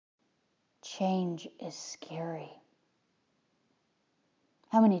Change is scary.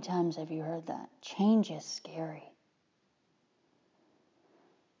 How many times have you heard that? Change is scary.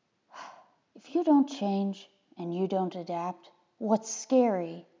 If you don't change and you don't adapt, what's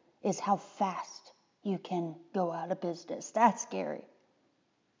scary is how fast you can go out of business. That's scary.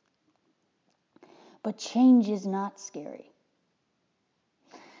 But change is not scary.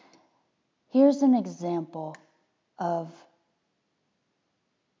 Here's an example of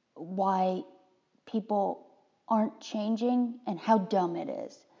why people aren't changing and how dumb it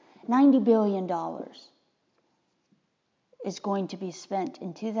is. $90 billion is going to be spent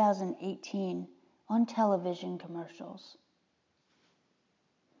in 2018 on television commercials.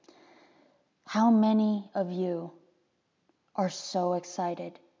 How many of you are so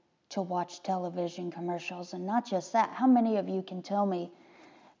excited to watch television commercials? And not just that, how many of you can tell me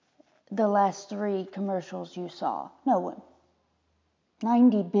the last 3 commercials you saw? No one.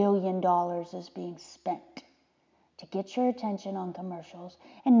 $90 billion is being spent to get your attention on commercials,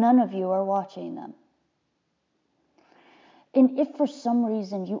 and none of you are watching them. And if for some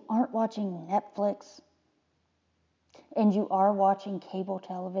reason you aren't watching Netflix and you are watching cable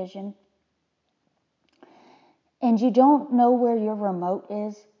television and you don't know where your remote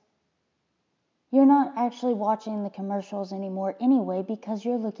is, you're not actually watching the commercials anymore anyway because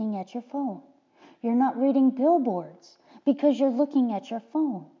you're looking at your phone. You're not reading billboards because you're looking at your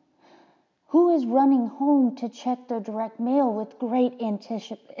phone. Who is running home to check their direct mail with great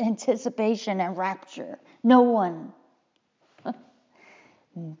anticipation and rapture? No one.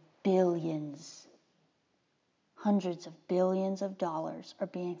 Billions, hundreds of billions of dollars are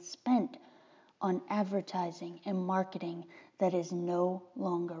being spent on advertising and marketing that is no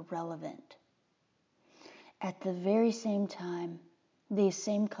longer relevant. At the very same time, these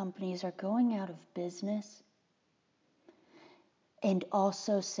same companies are going out of business and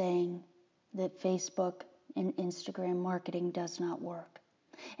also saying that Facebook and Instagram marketing does not work,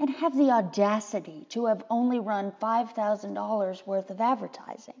 and have the audacity to have only run $5,000 worth of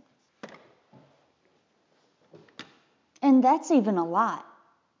advertising. And that's even a lot.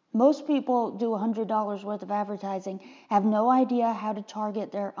 Most people do $100 worth of advertising, have no idea how to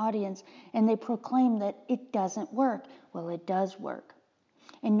target their audience, and they proclaim that it doesn't work. Well, it does work.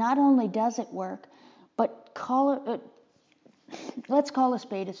 And not only does it work, but let's call a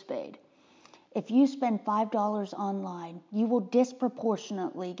spade a spade. If you spend $5 online, you will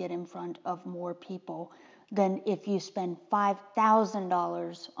disproportionately get in front of more people than if you spend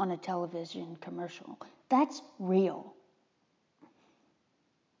 $5,000 on a television commercial. That's real.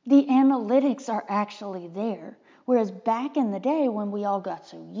 The analytics are actually there. Whereas back in the day when we all got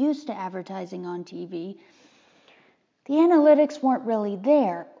so used to advertising on TV, the analytics weren't really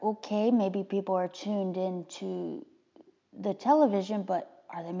there. Okay, maybe people are tuned into the television, but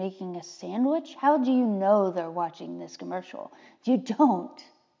are they making a sandwich? How do you know they're watching this commercial? You don't.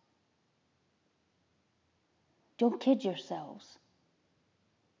 Don't kid yourselves.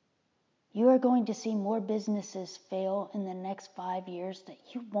 You are going to see more businesses fail in the next 5 years that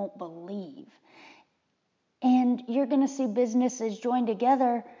you won't believe. And you're going to see businesses join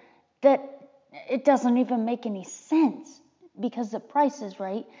together that it doesn't even make any sense because the price is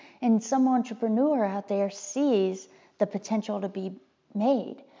right. And some entrepreneur out there sees the potential to be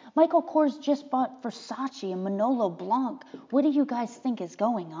made. Michael Kors just bought Versace and Manolo Blahnik. What do you guys think is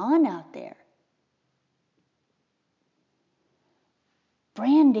going on out there?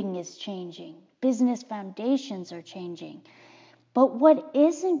 Branding is changing. Business foundations are changing. But what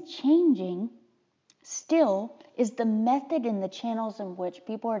isn't changing still is the method and the channels in which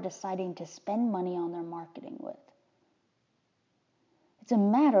people are deciding to spend money on their marketing with. It's a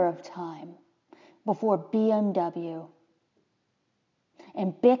matter of time before BMW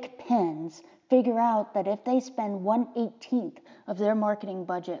and Bic pens figure out that if they spend 1/18 of their marketing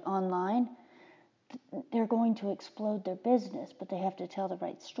budget online, they're going to explode their business, but they have to tell the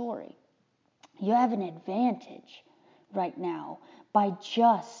right story. You have an advantage right now by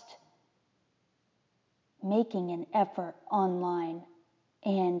just making an effort online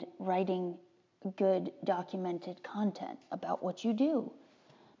and writing good documented content about what you do.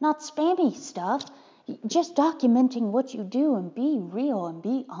 Not spammy stuff, just documenting what you do and be real and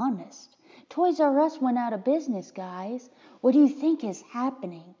be honest. Toys R Us went out of business, guys. What do you think is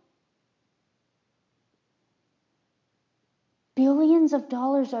happening? Billions of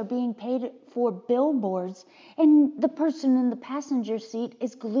dollars are being paid for billboards, and the person in the passenger seat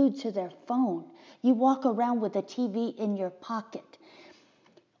is glued to their phone. You walk around with a TV in your pocket.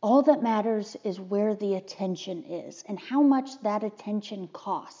 All that matters is where the attention is and how much that attention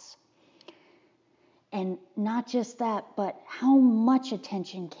costs. And not just that, but how much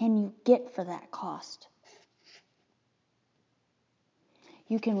attention can you get for that cost?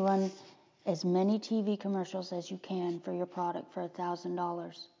 You can run as many TV commercials as you can for your product for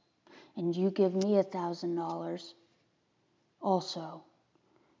 $1,000. And you give me $1,000 also.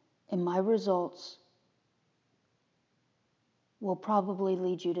 And my results will probably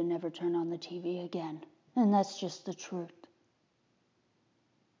lead you to never turn on the TV again. And that's just the truth.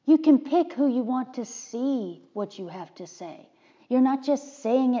 You can pick who you want to see what you have to say. You're not just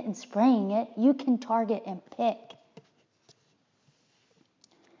saying it and spraying it. You can target and pick.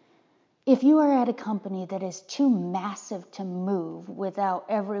 If you are at a company that is too massive to move without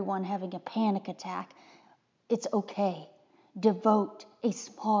everyone having a panic attack, it's okay. Devote a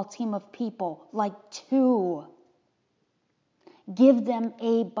small team of people, like 2. Give them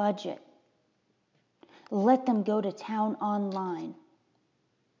a budget. Let them go to town online.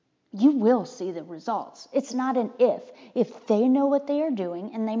 You will see the results. It's not an if. If they know what they are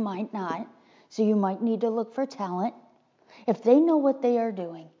doing, and they might not, so you might need to look for talent. If they know what they are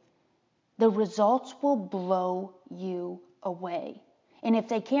doing, the results will blow you away. And if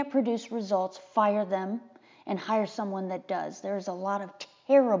they can't produce results, fire them and hire someone that does. There's a lot of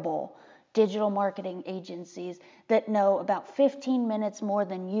terrible digital marketing agencies that know about 15 minutes more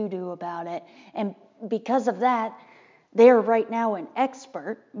than you do about it. And because of that, they're right now an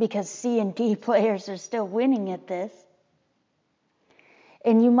expert because C and D players are still winning at this.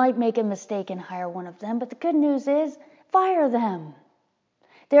 And you might make a mistake and hire one of them, but the good news is, fire them.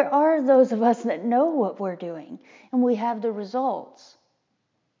 There are those of us that know what we're doing, and we have the results.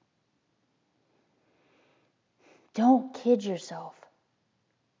 Don't kid yourself.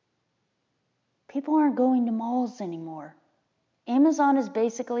 People aren't going to malls anymore. Amazon is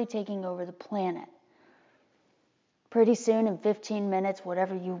basically taking over the planet. Pretty soon, in 15 minutes,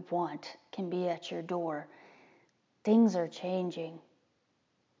 whatever you want can be at your door. Things are changing.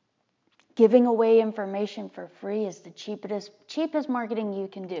 Giving away information for free is the cheapest marketing you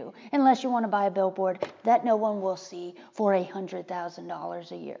can do, unless you want to buy a billboard that no one will see for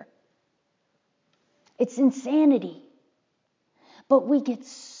 $100,000 a year. It's insanity. But we get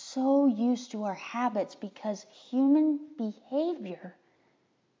so used to our habits because human behavior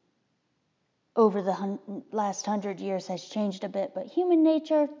over the last 100 years has changed a bit, but human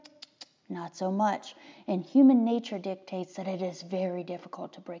nature, not so much. And human nature dictates that it is very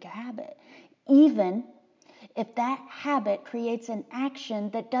difficult to break a habit, even if that habit creates an action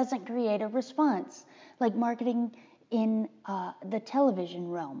that doesn't create a response, like marketing in the television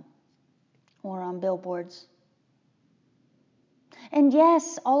realm or on billboards. And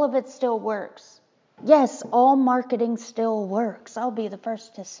yes, all of it still works. Yes, all marketing still works. I'll be the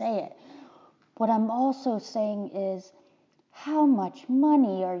first to say it. What I'm also saying is, how much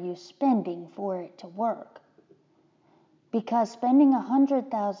money are you spending for it to work? Because spending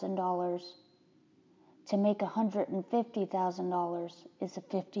 $100,000 to make $150,000 is a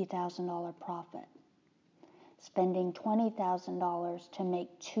 $50,000 profit. Spending $20,000 to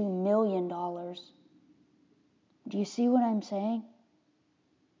make $2 million. Do you see what I'm saying?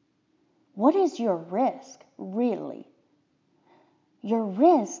 What is your risk, really? Your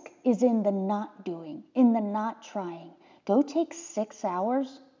risk is in the not doing, in the not trying. Go take 6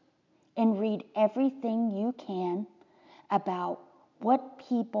 hours and read everything you can about what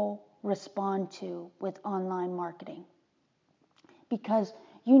people respond to with online marketing. Because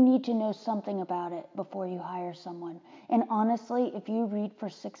you need to know something about it before you hire someone. And honestly, if you read for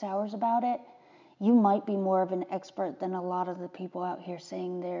 6 hours about it, you might be more of an expert than a lot of the people out here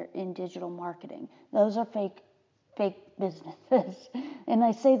saying they're in digital marketing. Those are fake businesses. And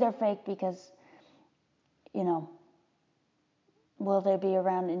I say they're fake because, will they be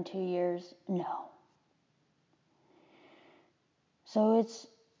around in 2 years? No. So it's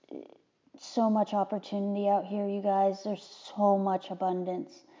so much opportunity out here, you guys. There's so much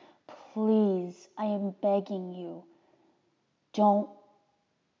abundance. Please, I am begging you, don't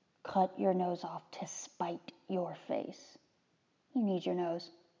cut your nose off to spite your face. You need your nose.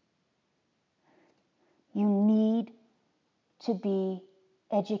 You need to be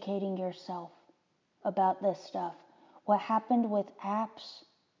educating yourself about this stuff. What happened with apps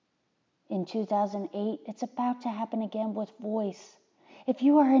in 2008, it's about to happen again with voice. If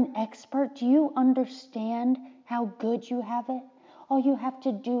you are an expert, do you understand how good you have it? All you have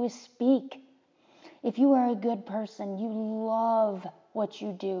to do is speak. If you are a good person, you love what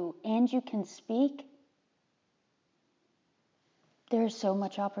you do, and you can speak, there's so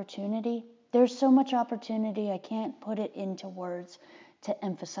much opportunity. There's so much opportunity, I can't put it into words to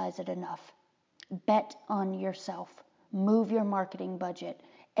emphasize it enough. Bet on yourself. Move your marketing budget.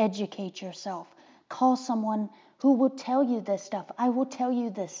 Educate yourself. Call someone who will tell you this stuff. I will tell you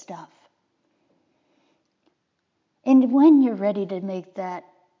this stuff. And when you're ready to make that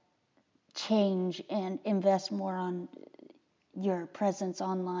change and invest more on your presence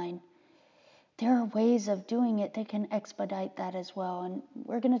online, there are ways of doing it that can expedite that as well. And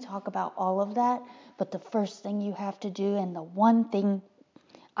we're going to talk about all of that. But the first thing you have to do, and the one thing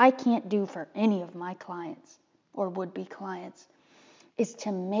I can't do for any of my clients or would-be clients, is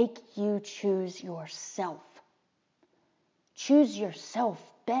to make you choose yourself. Choose yourself.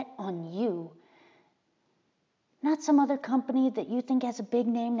 Bet on you. Not some other company that you think has a big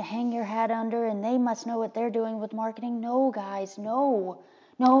name to hang your hat under and they must know what they're doing with marketing. No, guys, no.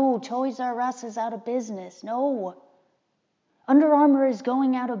 No, Toys R Us is out of business. No. Under Armour is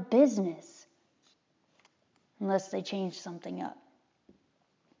going out of business. Unless they change something up.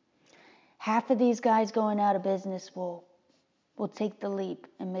 Half of these guys going out of business will take the leap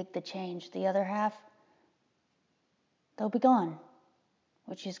and make the change. The other half, they'll be gone,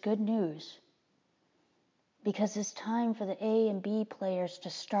 which is good news. Because it's time for the A and B players to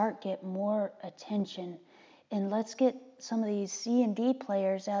start get more attention. And let's get some of these C and D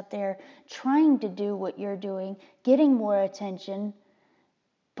players out there trying to do what you're doing, getting more attention,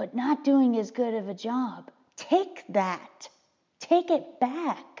 but not doing as good of a job. Take that. Take it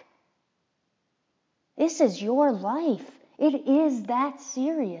back. This is your life. It is that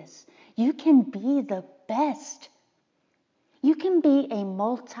serious. You can be the best. You can be a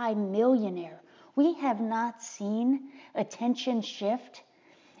multi-millionaire. We have not seen attention shift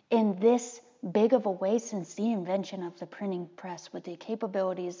in this big of a way since the invention of the printing press with the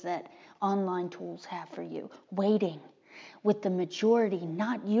capabilities that online tools have for you. Waiting, with the majority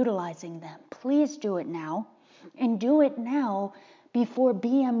not utilizing them. Please do it now, and do it now before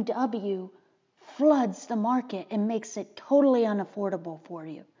BMW floods the market and makes it totally unaffordable for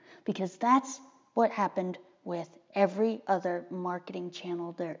you. Because that's what happened with every other marketing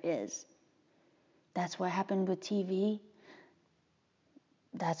channel there is. That's what happened with TV.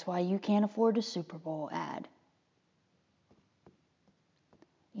 That's why you can't afford a Super Bowl ad.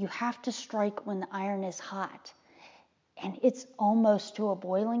 You have to strike when the iron is hot. And it's almost to a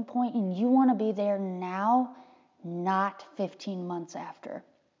boiling point, and you want to be there now, not 15 months after.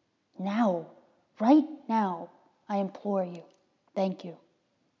 Now, right now, I implore you. Thank you.